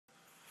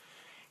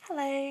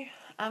Hello,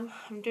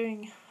 I'm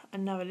doing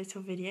another little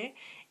video.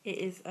 It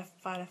is a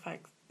file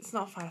effects, it's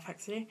not a file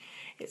effects video,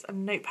 it's a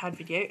notepad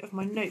video of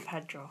my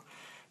notepad drawer.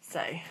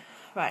 So,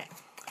 right,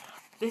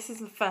 this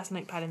is the first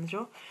notepad in the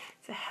drawer.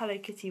 It's a Hello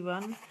Kitty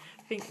one.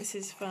 I think this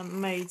is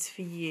from Modes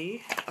for You.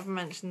 I've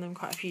mentioned them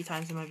quite a few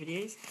times in my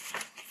videos.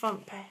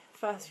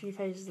 First few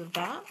pages of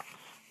that,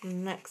 the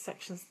next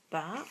section's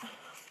that.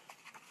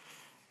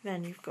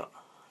 Then you've got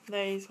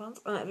those ones,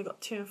 and then we've got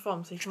to and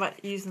from, so you can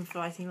use them for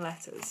writing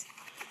letters.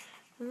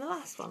 And the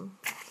last one,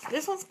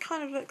 this one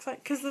kind of looks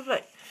like, because of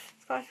like,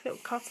 it's got like a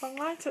little cut along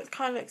line, so it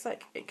kind of looks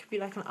like it could be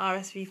like an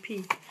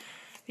RSVP. But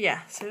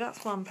yeah, so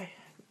that's one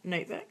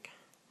notebook.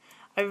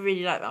 I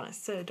really like that one,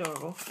 it's so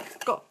adorable.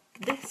 I've got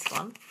this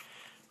one,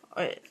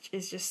 which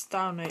is just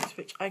style notes,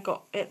 which I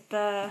got at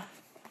the,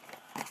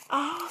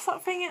 what's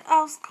that thing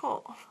else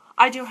called?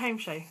 Ideal Home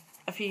Show,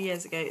 a few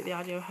years ago, at the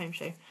Ideal Home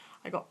Show.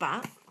 I got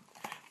that.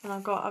 And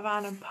I've got a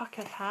random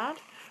pucker pad,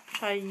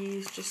 which I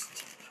use just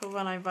for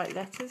when I write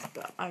letters,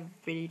 but I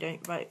really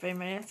don't write very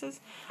many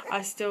letters.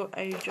 I still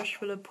owe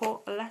Joshua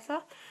Laporte a letter,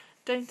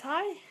 don't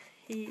I?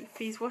 If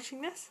he's watching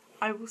this,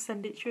 I will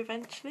send it to you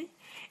eventually.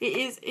 It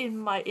is in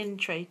my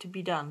intro to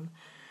be done,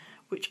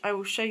 which I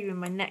will show you in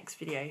my next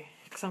video,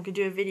 because I'm going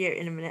to do a video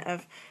in a minute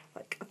of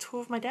like a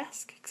tour of my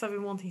desk, because I've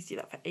been wanting to do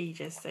that for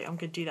ages, so I'm going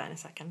to do that in a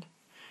second.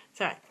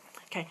 So,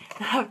 okay,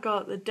 now I've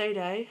got the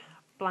Dodo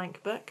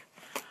blank book.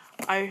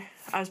 I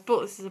was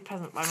bought this as a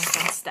present by my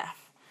friend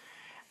Steph,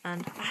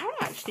 and I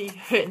haven't actually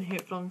written who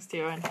it belongs to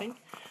or anything,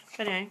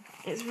 but anyway,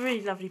 it's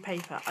really lovely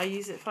paper. I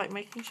use it for like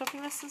making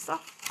shopping lists and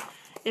stuff.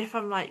 If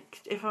I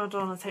don't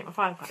want to take my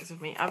file packs with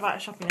me, I write a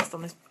shopping list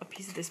on a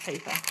piece of this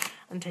paper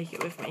and take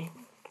it with me.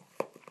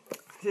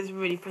 This is a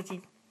really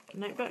pretty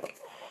notebook.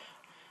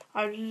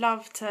 I would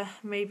love to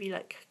maybe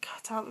like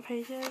cut out the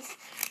pages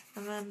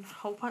and then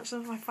hole punch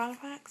them with my file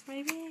packs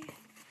maybe.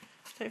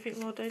 Don't think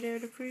more Dodo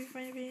would approve,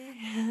 maybe.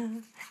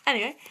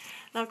 Anyway,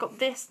 now I've got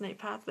this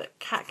notepad that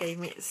Kat gave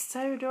me. It's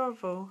so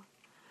adorable.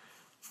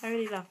 I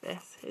really love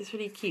this. It's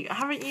really cute. I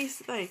haven't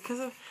used it though,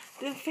 because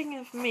the thing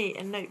of me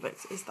in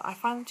notebooks is that I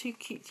find them too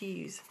cute to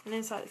use. And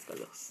inside it's got a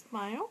little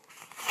smile.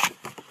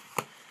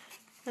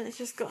 And it's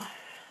just got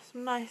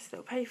some nice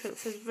little paper that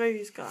says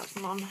Rose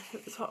Garden on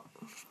at the top.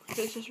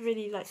 So it's just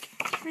really like,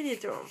 it's really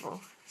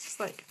adorable. It's just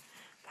like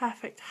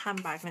perfect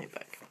handbag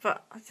notebook.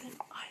 But I'm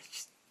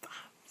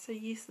so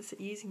useless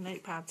at using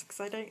notepads because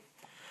I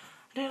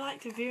don't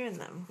like reviewing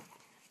them.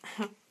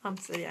 I'm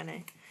silly, I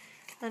know.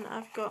 And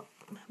I've got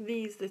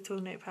these little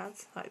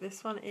notepads. Like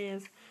this one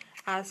is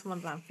Alice in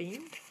Wonderland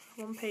themed.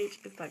 One page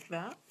is like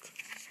that.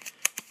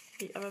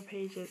 The other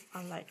pages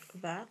are like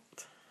that.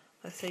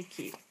 They're so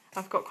cute.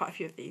 I've got quite a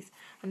few of these.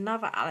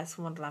 Another Alice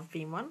in Wonderland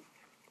theme one.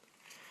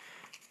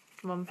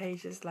 One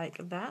page is like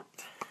that.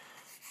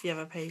 The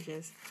other page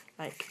is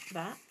like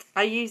that.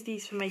 I use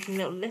these for making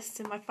little lists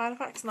in my file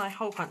packs, and I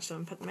hole punch them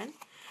and put them in.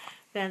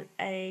 Then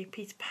a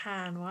Peter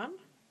Pan one.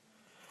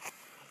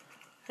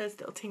 There's a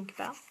little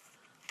Tinkerbell.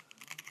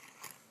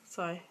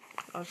 So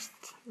I'll just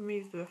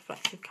remove the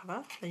reflective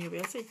cover, then you'll be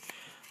able to see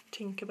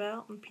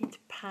Tinkerbell and Peter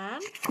Pan.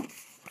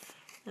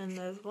 Then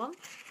there's one.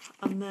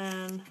 And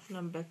then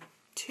number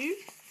 2.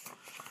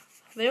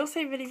 They all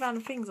say really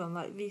random things on,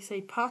 like these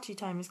say party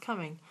time is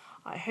coming.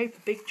 I hope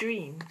a big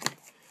dream.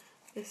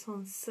 This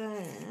one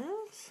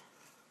says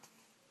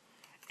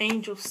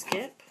Angel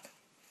Skip,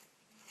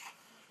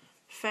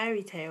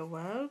 Fairy Tale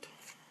World,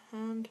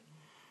 and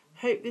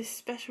hope this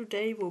special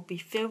day will be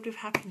filled with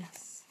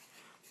happiness.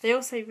 They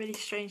all say really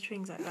strange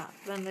things like that.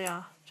 Then they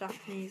are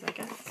Japanese, I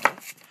guess. So,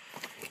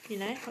 you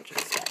know, what to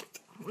expect.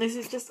 This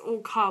is just all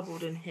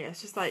cardboard in here.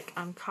 It's just like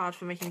card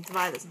for making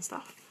dividers and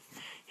stuff.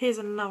 Here's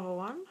another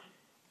one.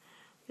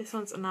 This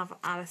one's another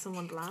Alice in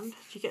Wonderland. Do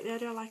you get the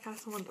idea? I like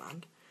Alice in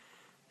Wonderland.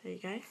 There you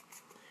go.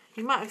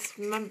 You might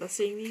remember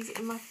seeing these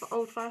in my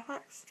old file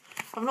packs.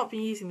 I've not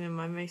been using them in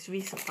my most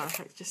recent file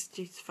packs just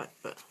due to the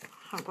fact that I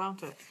haven't gone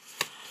to it.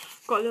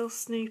 Got a little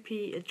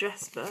Snoopy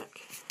address book,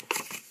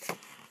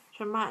 which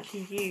I might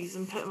actually use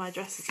and put my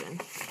addresses in,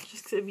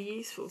 just because it would be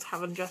useful to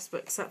have an address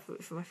book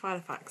separate for my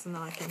file packs, and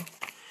then I can,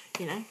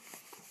 you know.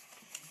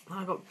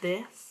 I got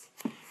this,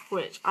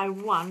 which I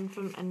won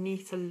from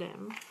Anita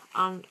Lim,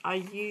 and I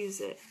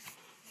use it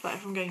for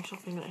if I'm going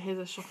shopping. Like, here's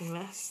a shopping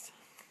list.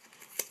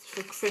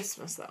 For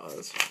Christmas, that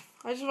was.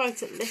 I just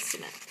wrote a list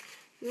in it.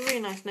 It's a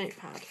really nice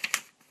notepad.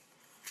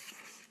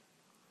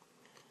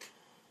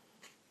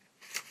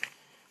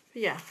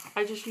 But yeah,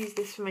 I just use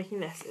this for making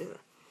lists.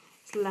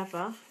 It's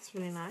leather. It's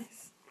really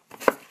nice.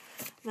 And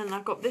then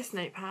I've got this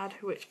notepad,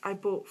 which I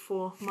bought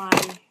for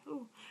my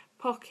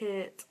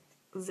pocket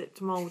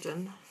zipped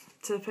Malden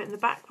to put in the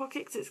back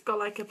pocket, because it's got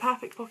like a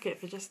perfect pocket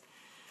for just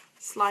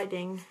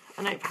sliding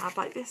a notepad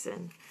like this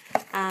in.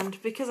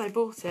 And because I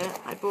bought it,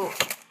 I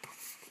bought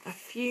a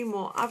few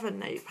more other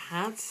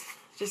notepads,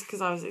 just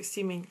because I was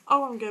assuming,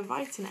 oh, I'm going to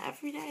write in it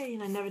every day,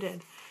 and I never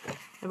did.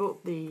 I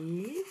bought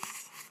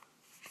these,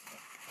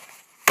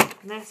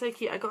 and they're so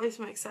cute. I got these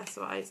from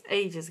Accessorize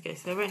ages ago,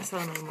 so they won't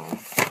sell them anymore.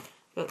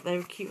 but they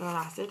were cute when I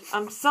lasted.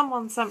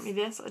 Someone sent me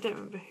this. I don't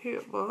remember who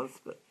it was,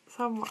 but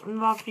some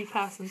lovely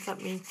person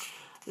sent me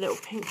a little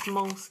pink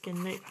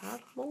moleskin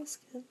notepad.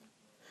 Moleskin?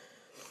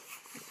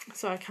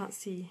 So I can't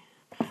see.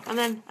 And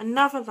then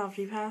another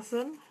lovely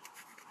person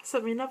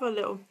sent me another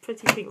little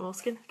pretty pink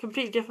moleskin.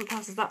 Completely different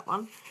pattern as that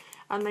one.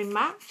 And they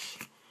match.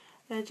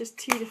 They're just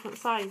 2 different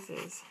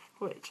sizes,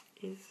 which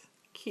is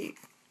cute.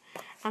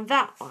 And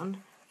that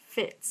one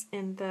fits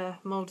in the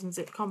Mould and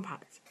Zip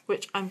Compact,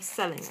 which I'm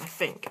selling, I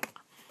think.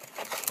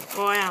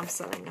 Or I am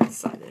selling, I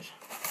decided.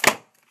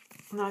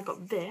 And then I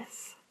got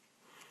this,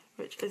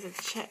 which is a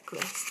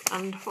checklist.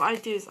 And what I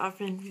do is I've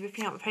been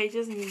ripping out the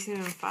pages and using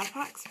them in file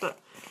packs, but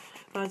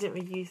I didn't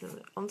really use them.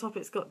 On top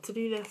it's got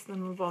to-do list,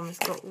 and on the bottom it's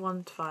got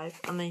 1 to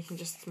 5, and then you can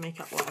just make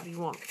up whatever you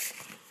want.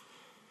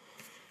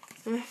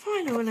 And the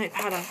final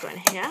notepad I've got in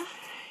here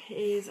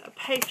is a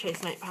Paper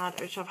Chase notepad,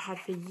 which I've had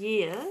for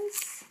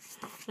years.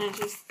 And it's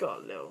just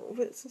got little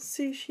bits of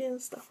sushi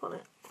and stuff on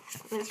it.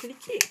 And it's really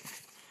cute.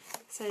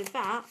 So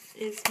that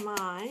is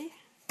my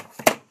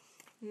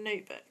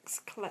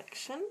notebooks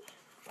collection.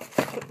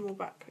 Put them all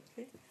back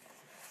quickly.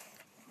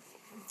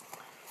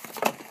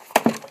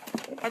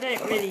 I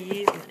don't really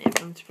use many of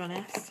them, to be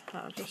honest.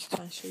 I'll just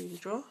try and show you the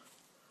drawer.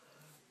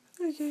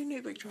 There you go,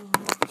 notebook drawer.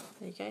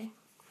 There you go.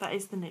 That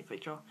is the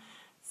notebook drawer.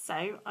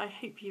 So I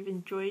hope you've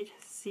enjoyed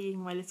seeing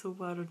my little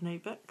world of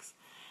notebooks.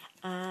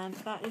 And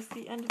that is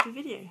the end of the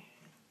video.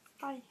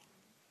 Bye.